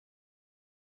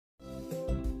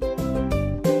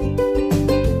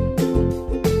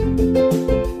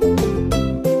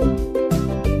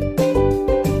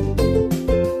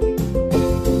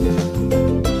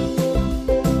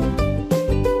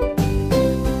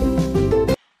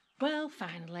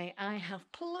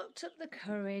plucked up the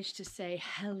courage to say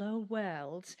hello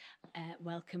world.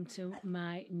 Welcome to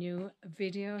my new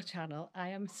video channel. I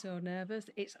am so nervous,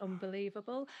 it's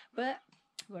unbelievable, but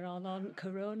we're all on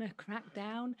corona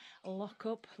crackdown, lock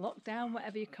up, lockdown,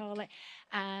 whatever you call it,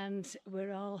 and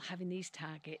we're all having these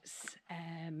targets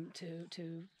to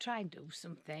try and do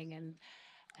something. And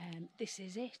this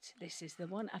is it. This is the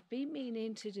one I've been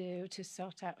meaning to do, to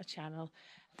sort out a channel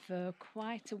for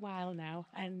quite a while now,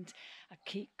 and I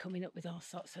keep coming up with all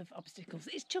sorts of obstacles.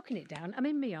 It's chucking it down. I'm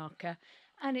in Mallorca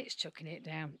and it's chucking it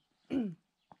down.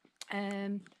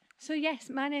 So yes,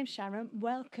 my name's Sharon.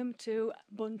 Welcome to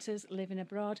Bunters Living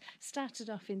Abroad. Started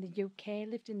off in the UK,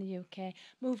 lived in the UK,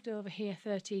 moved over here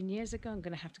 13 years ago. I'm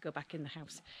going to have to go back in the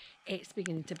house. It's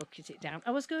beginning to bucket it down.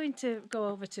 I was going to go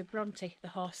over to Bronte, the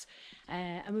horse,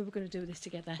 and we were going to do this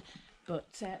together,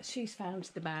 but she's found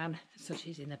the barn, so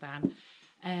she's in the barn.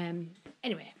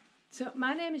 Anyway, so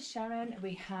my name is Sharon.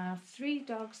 We have 3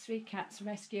 dogs, 3 cats,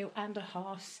 rescue, and a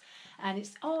horse. And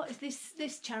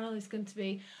this channel is going to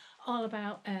be all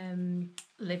about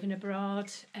living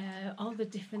abroad, all the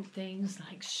different things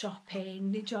like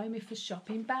shopping. Join me for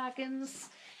shopping, bargains.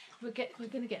 We're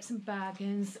going to get some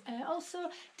bargains.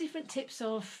 Also different tips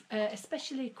of,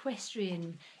 especially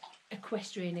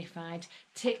equestrianified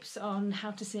tips on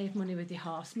how to save money with your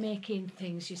horse, making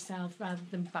things yourself rather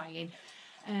than buying.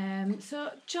 So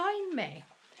join me.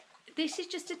 This is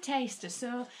just a taster.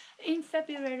 So in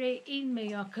February in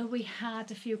Mallorca we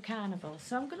had a few carnivals.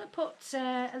 So I'm going to put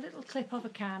a little clip of a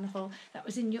carnival that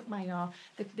was in Mayor,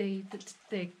 the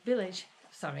village.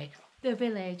 Sorry, the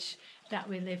village that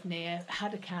we live near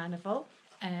had a carnival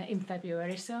in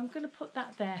February. So I'm going to put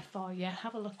that there for you.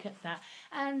 Have a look at that,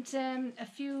 and a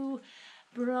few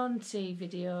Bronte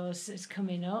videos is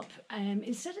coming up.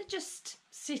 Instead of just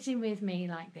sitting with me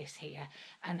like this here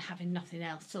and having nothing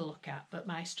else to look at but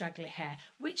my straggly hair,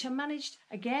 which I managed,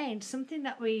 again, something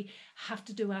that we have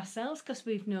to do ourselves because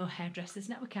we've no hairdressers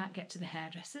now. We can't get to the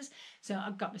hairdressers, so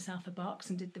I got myself a box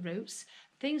and did the roots.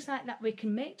 Things like that we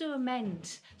can make, do,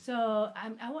 amend. So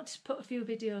I want to put a few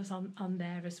videos on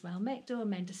there as well. Make, do,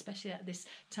 amend, especially at this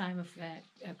time of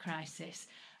crisis.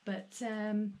 But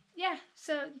yeah,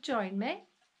 so join me.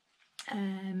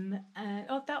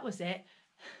 Oh, that was it.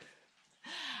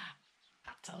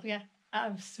 I told you,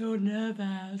 I'm so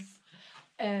nervous.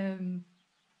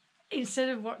 Instead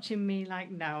of watching me like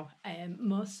now, a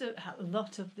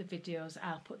lot of the videos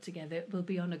I'll put together will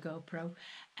be on a GoPro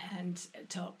and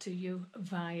talk to you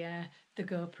via the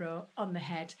GoPro on the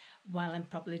head while I'm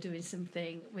probably doing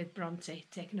something with Bronte,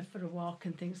 taking her for a walk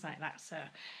and things like that. So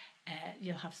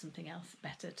you'll have something else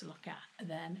better to look at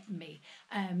than me.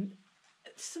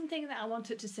 Something that I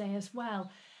wanted to say as well,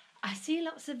 I see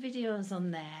lots of videos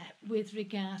on there with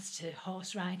regards to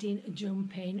horse riding,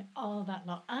 jumping, all that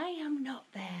lot. I am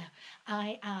not there.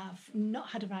 I have not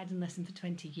had a riding lesson for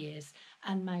 20 years,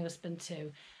 and my husband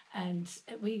too. And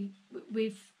we've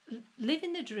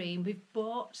living the dream. We've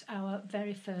bought our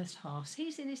very first horse.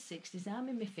 He's in his 60s, I'm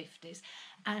in my 50s,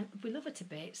 and we love it a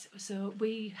bit. So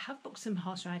we have booked some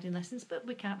horse riding lessons, but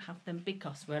we can't have them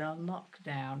because we're on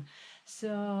lockdown.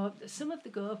 So some of the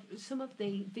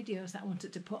videos that I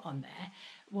wanted to put on there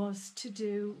was to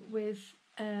do with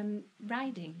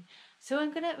riding. So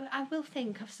I will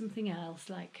think of something else,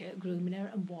 like grooming her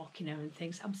and walking her and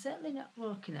things. I'm certainly not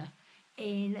walking her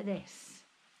in this.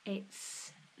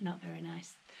 It's not very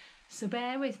nice. So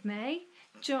bear with me,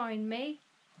 join me,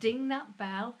 ding that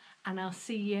bell, and I'll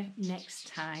see you next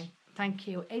time. Thank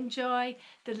you. Enjoy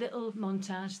the little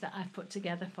montage that I've put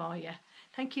together for you.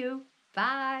 Thank you.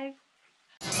 Bye.